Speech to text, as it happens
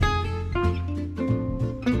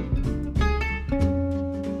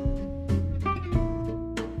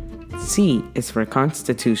C is for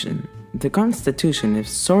Constitution. The Constitution is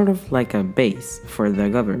sort of like a base for the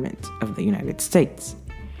government of the United States.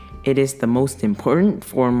 It is the most important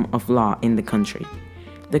form of law in the country.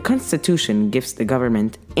 The Constitution gives the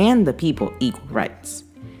government and the people equal rights.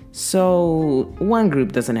 So one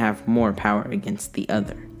group doesn't have more power against the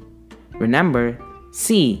other. Remember,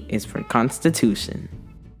 C is for Constitution.